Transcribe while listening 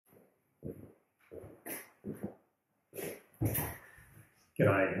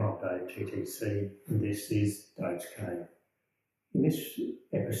G'day, I'm Dave TTC and this is Dave's Cave. In this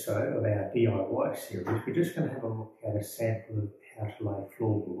episode of our DIY series, we're just going to have a look at a sample of how to lay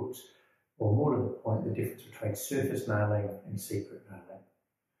floorboards, or more to the point, the difference between surface nailing and secret nailing.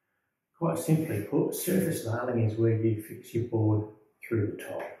 Quite simply put, surface nailing is where you fix your board through the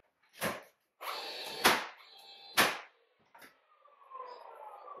top.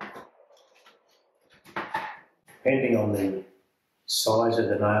 Depending on the size of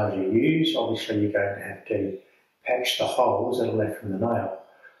the nails you use, obviously you're going to have to patch the holes that are left from the nail.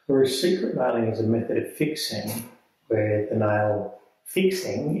 Whereas secret nailing is a method of fixing where the nail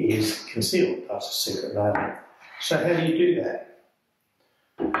fixing is concealed, thus a secret nailing. So how do you do that?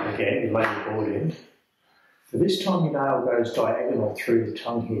 Again, you lay your board in. For this time your nail goes diagonal through the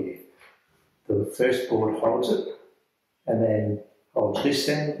tongue here. The first board holds it, and then holds this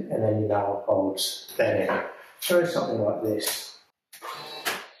end, and then your nail holds that end. So something like this.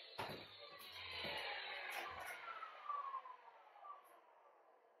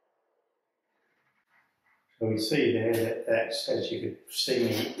 So we see there that that's, as you could see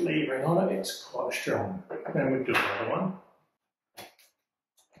me levering on it, it's quite strong. And we'll do another one.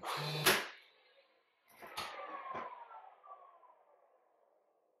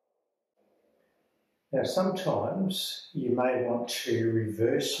 Now sometimes you may want to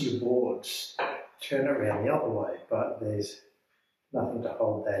reverse your boards, turn around the other way, but there's nothing to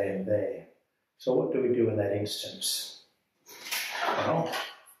hold that end there. So what do we do in that instance? Well,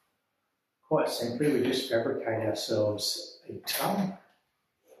 quite simply, we just fabricate ourselves a tongue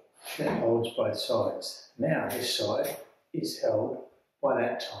that holds both sides. Now this side is held by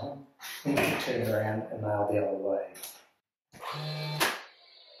that tongue, and you can turn around and nail the other way.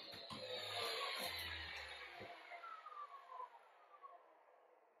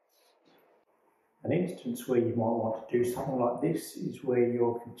 An instance where you might want to do something like this is where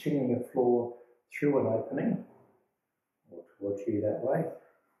you're continuing a floor through an opening, or towards you that way.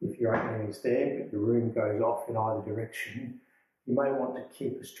 If your opening is there but your room goes off in either direction, you may want to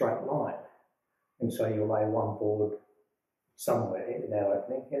keep a straight line. And so you'll lay one board somewhere in that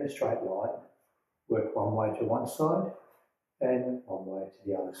opening in a straight line, work one way to one side and one way to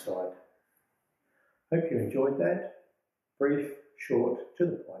the other side. Hope you enjoyed that. Brief, short, to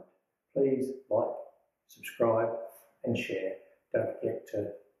the point. Please like, subscribe and share. Don't forget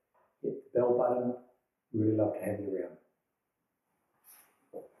to hit the bell button. Really love to have you around.